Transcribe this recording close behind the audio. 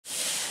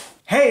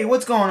Hey,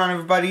 what's going on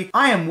everybody?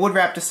 I am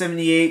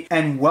WoodRaptor78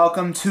 and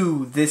welcome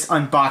to this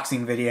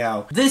unboxing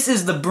video. This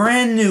is the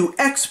brand new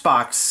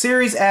Xbox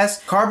Series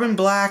S Carbon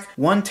Black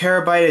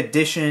 1TB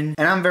edition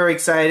and I'm very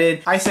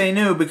excited. I say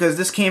new because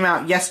this came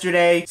out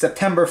yesterday,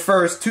 September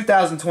 1st,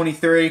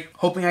 2023.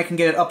 Hoping I can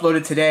get it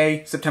uploaded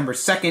today, September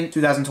 2nd,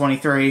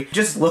 2023.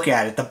 Just look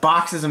at it. The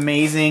box is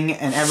amazing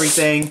and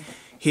everything.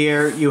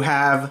 Here you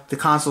have the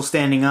console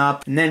standing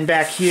up and then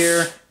back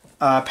here,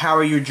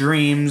 power your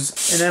dreams.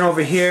 And then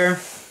over here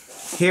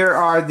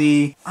are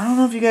the, I don't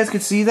know if you guys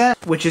could see that,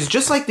 which is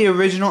just like the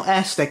original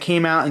S that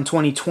came out in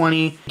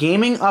 2020.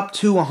 Gaming up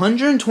to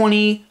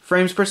 120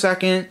 frames per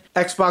second,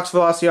 Xbox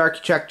Velocity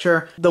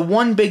Architecture. The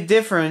one big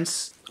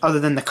difference,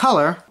 other than the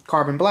color,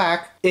 Carbon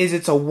Black, is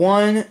it's a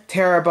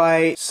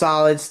 1TB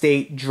solid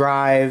state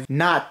drive,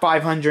 not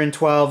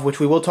 512, which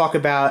we will talk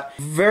about.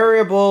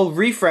 Variable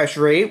refresh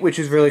rate, which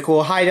is really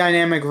cool. High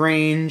dynamic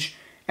range,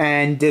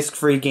 and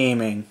disc-free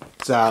gaming.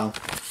 So,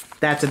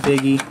 that's a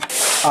biggie.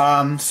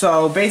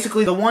 So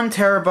basically the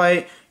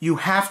 1TB, you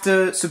have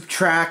to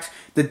subtract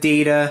the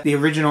data. The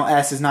original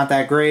S is not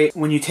that great.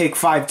 When you take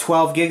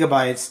 512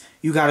 gigabytes,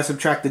 you gotta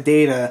subtract the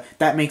data.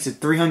 That makes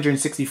it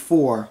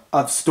 364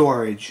 of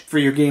storage for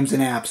your games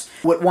and apps.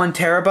 With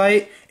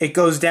 1TB, it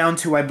goes down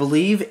to, I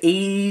believe,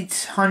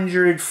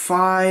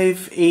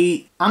 805,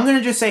 I'm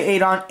gonna just say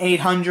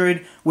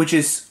 800, which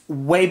is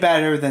way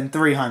better than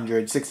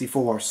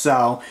 364.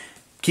 So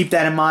keep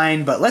that in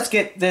mind, but let's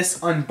get this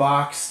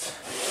unboxed.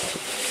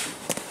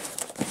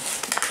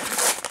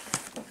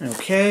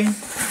 Okay.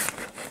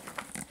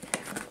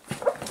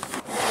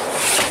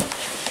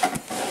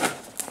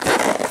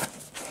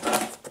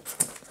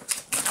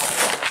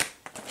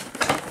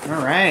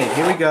 Alright,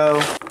 here we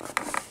go.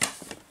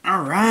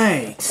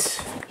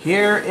 Alright.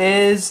 Here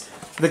is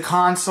the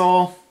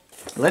console.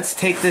 Let's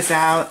take this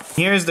out.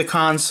 Here's the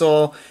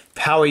console.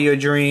 Power your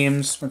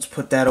dreams. Let's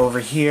put that over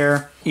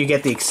here. You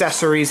get the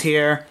accessories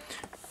here,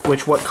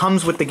 which what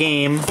comes with the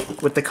game,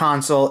 with the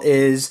console,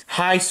 is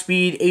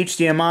high-speed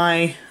HDMI.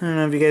 I don't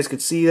know if you guys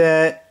could see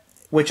that.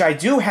 Which I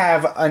do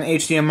have an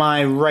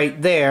HDMI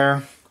right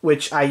there,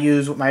 which I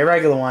use with my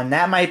regular one.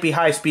 That might be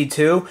high-speed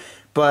too,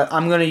 but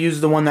I'm going to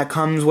use the one that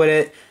comes with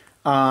it,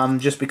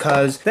 just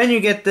because. Then you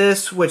get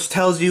this, which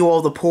tells you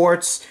all the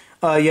ports.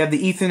 You have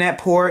the Ethernet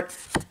port,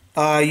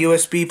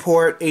 USB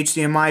port,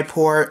 HDMI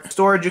port,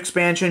 storage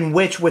expansion,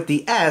 which with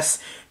the S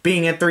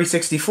being at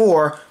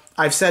 364,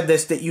 I've said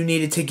this, that you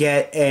needed to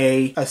get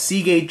a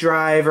Seagate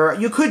drive, or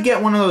you could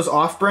get one of those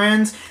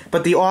off-brands,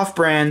 but the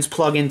off-brands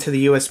plug into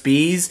the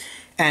USBs,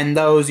 and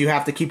those you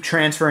have to keep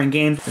transferring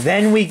games.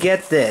 Then we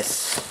get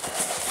this,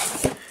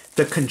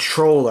 the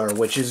controller,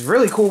 which is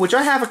really cool, which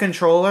I have a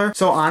controller,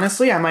 so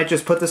honestly, I might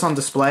just put this on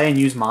display and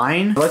use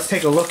mine. Let's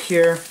take a look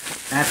here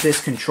at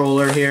this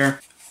controller here.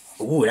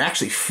 Ooh, it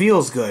actually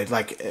feels good.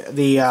 Like,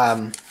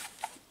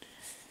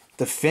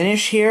 the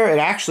finish here, it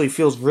actually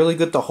feels really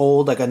good to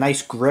hold, like a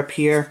nice grip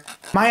here.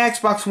 My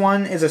Xbox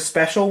One is a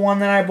special one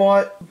that I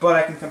bought, but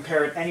I can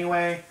compare it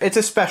anyway. It's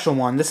a special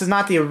one. This is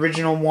not the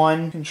original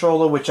one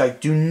controller, which I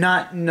do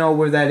not know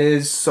where that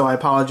is, so I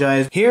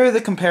apologize. Here are the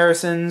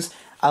comparisons.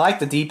 I like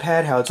the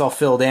D-pad, how it's all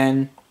filled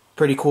in.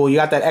 Pretty cool. You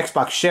got that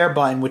Xbox Share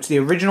button, which the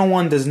original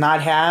one does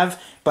not have,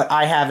 but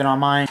I have it on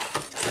mine.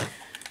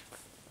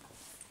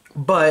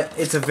 But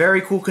it's a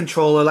very cool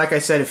controller. Like I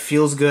said, it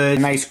feels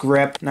good. Nice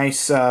grip.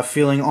 Nice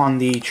feeling on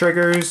the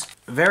triggers.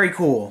 Very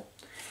cool.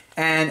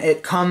 And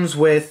it comes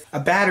with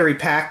a battery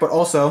pack, but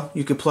also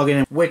you could plug it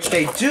in, which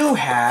they do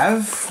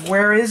have.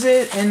 Where is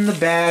it? In the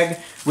bag.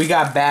 We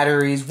got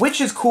batteries, which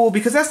is cool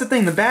because that's the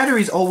thing. The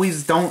batteries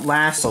always don't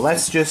last. So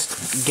let's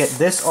just get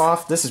this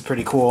off. This is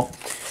pretty cool.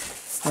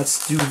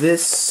 Let's do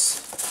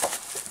this.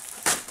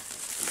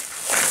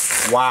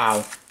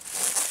 Wow.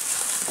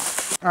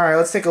 Alright,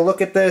 let's take a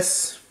look at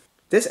this.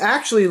 This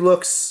actually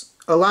looks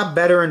a lot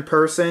better in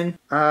person.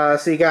 So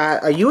you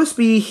got a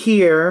USB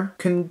here,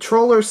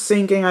 controller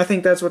syncing, I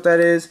think that's what that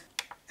is.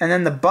 And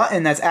then the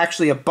button, that's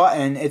actually a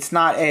button. It's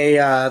not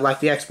a, like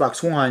the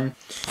Xbox One.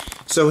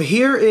 So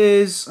here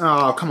is,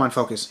 oh, come on,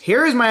 focus.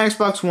 Here is my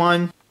Xbox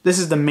One. This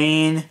is the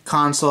main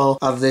console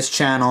of this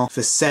channel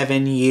for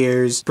 7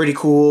 years. Pretty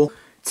cool.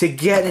 To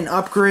get an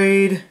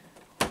upgrade,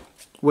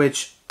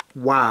 which,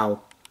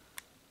 wow.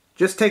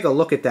 Just take a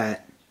look at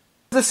that.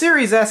 The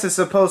Series S is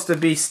supposed to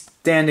be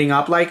standing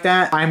up like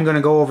that. I'm going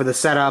to go over the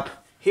setup.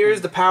 Here's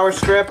the power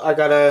strip. I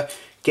gotta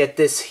get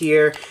this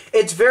here.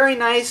 It's very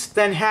nice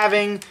than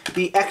having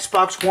the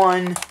Xbox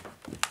One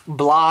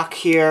block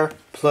here.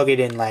 Plug it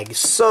in like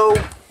so.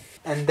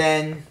 And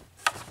then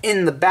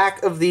in the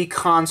back of the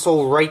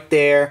console right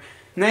there.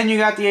 And then you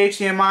got the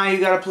HDMI you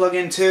gotta plug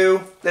in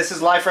too. This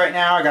is life right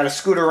now. I gotta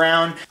scoot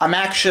around. I'm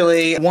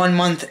actually 1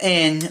 month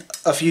in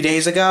a few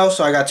days ago,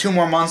 so I got 2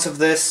 more months of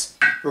this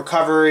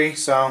recovery,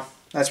 so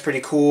that's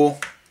pretty cool.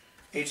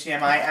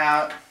 HDMI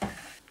out.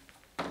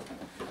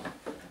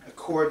 The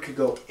cord could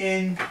go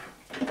in.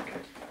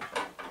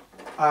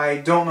 I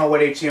don't know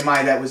what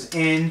HDMI that was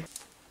in.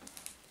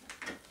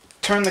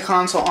 Turn the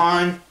console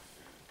on.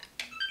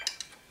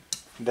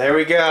 There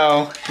we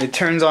go. It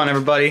turns on,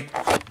 everybody.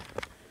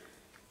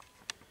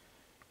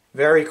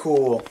 Very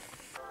cool.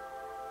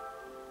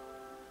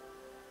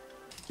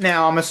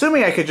 Now, I'm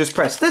assuming I could just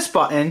press this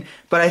button,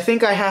 but I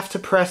think I have to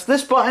press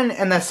this button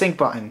and that sync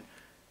button.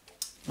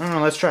 I don't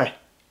know, let's try.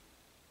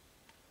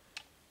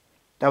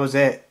 That was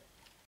it.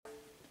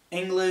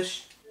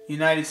 English,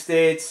 United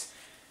States,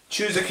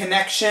 choose a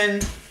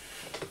connection.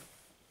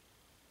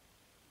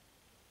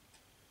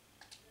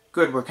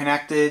 Good, we're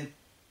connected.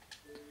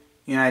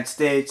 United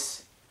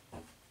States.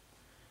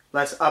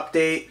 Let's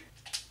update.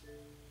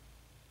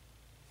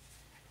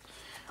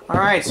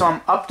 Alright, so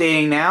I'm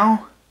updating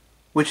now,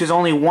 which is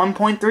only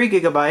 1.3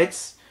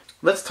 gigabytes.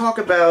 Let's talk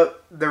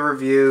about the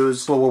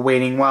reviews while we're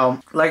waiting.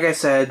 Well, like I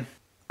said,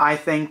 I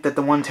think that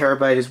the 1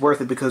 terabyte is worth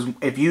it because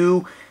if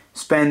you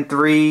spend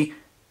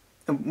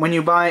when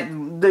you buy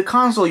the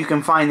console, you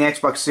can find the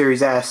Xbox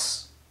Series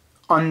S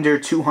under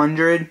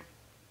 200,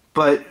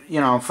 but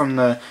from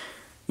the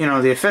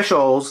the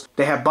officials,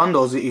 they have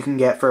bundles that you can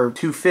get for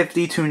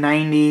 250,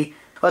 290.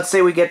 Let's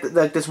say we get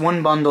like this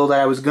one bundle that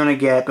I was gonna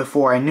get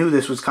before I knew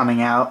this was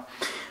coming out.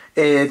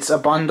 It's a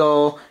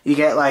bundle, you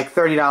get like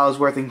 $30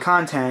 worth in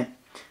content,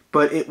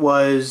 but it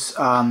was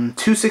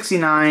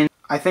 $269.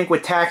 I think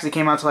with tax it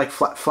came out to like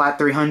flat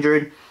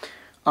 300.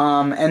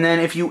 And then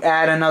if you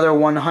add another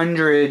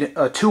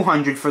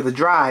 200 for the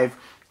drive,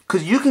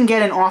 because you can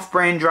get an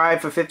off-brand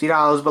drive for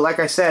 $50, but like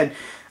I said,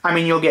 I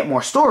mean, you'll get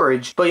more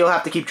storage, but you'll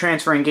have to keep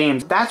transferring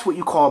games. That's what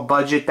you call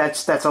budget.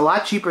 That's a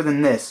lot cheaper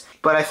than this.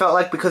 But I felt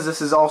like because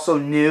this is also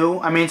new,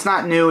 I mean, it's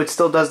not new, it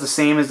still does the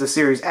same as the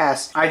Series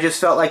S. I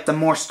just felt like the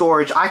more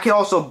storage, I could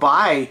also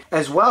buy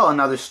as well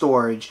another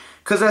storage.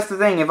 Because that's the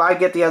thing, if I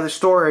get the other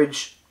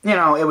storage,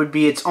 it would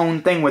be its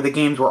own thing where the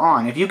games were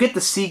on. If you get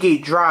the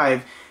Seagate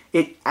drive,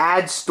 it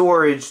adds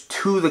storage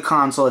to the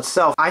console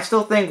itself. I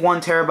still think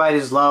 1 terabyte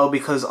is low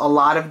because a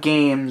lot of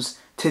games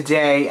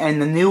today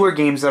and the newer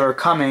games that are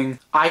coming,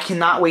 I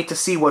cannot wait to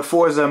see what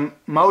Forza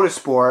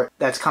Motorsport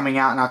that's coming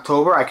out in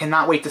October. I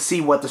cannot wait to see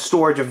what the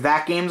storage of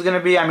that game is going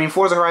to be. I mean,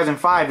 Forza Horizon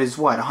 5 is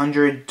what,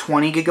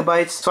 120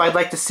 gigabytes? So I'd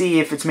like to see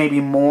if it's maybe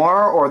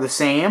more or the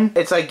same.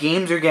 It's like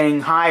games are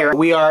getting higher.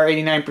 We are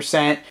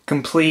 89%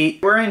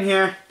 complete. We're in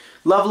here.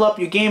 Level up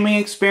your gaming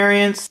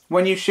experience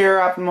when you share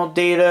optimal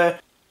data.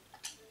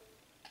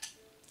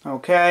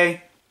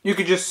 Okay. You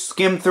could just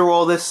skim through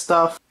all this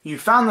stuff. You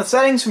found the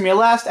settings from your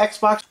last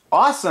Xbox.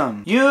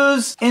 Awesome.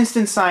 Use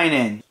instant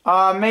sign-in.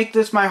 Make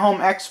this my home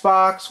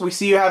Xbox. We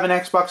see you have an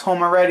Xbox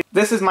Home already.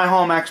 This is my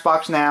home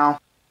Xbox now.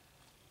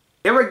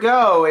 Here we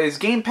go. Is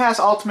Game Pass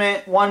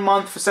Ultimate 1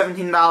 month for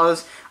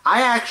 $17.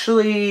 I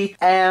actually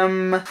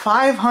am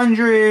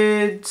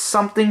 500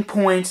 something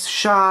points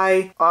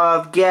shy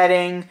of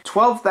getting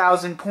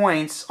 12,000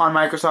 points on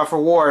Microsoft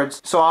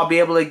Rewards, so I'll be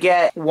able to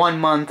get 1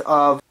 month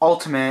of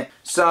Ultimate.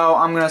 So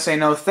I'm gonna say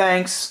no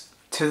thanks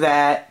to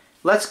that.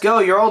 Let's go.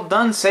 You're all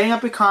done setting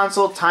up your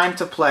console. Time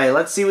to play.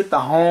 Let's see what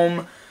the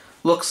home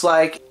looks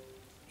like.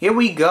 Here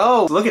we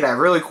go. Look at that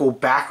really cool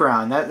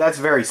background. That's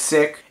very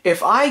sick.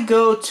 If I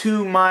go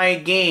to my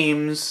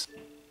games...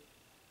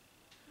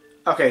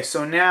 Okay,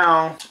 so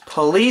now,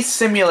 Police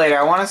Simulator.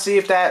 I want to see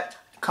if that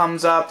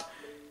comes up.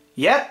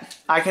 Yep,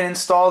 I can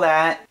install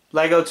that.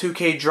 Lego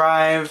 2K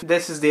Drive.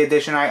 This is the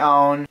edition I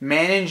own.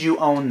 Manage, you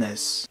own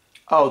this.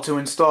 Oh, to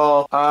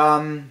install.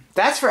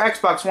 That's for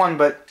Xbox One,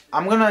 but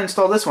I'm going to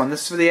install this one.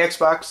 This is for the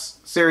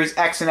Xbox Series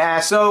X and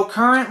S. So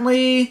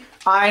currently,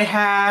 I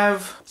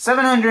have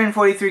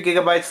 743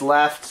 gigabytes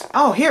left.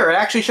 Oh, here, it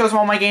actually shows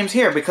all my games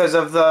here because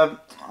of the...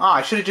 Oh,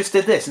 I should have just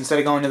did this instead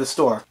of going to the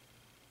store.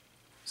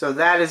 So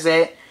that is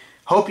it.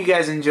 Hope you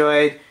guys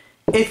enjoyed.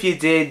 If you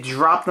did,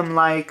 drop them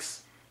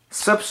likes,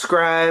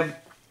 subscribe,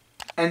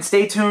 and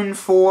stay tuned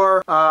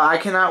for, I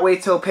cannot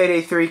wait till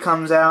Payday 3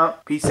 comes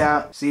out. Peace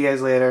out. See you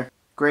guys later.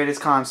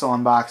 Greatest console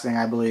unboxing,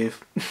 I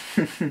believe.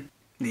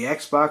 The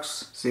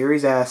Xbox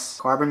Series S,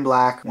 Carbon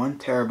Black, 1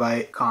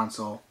 terabyte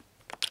console.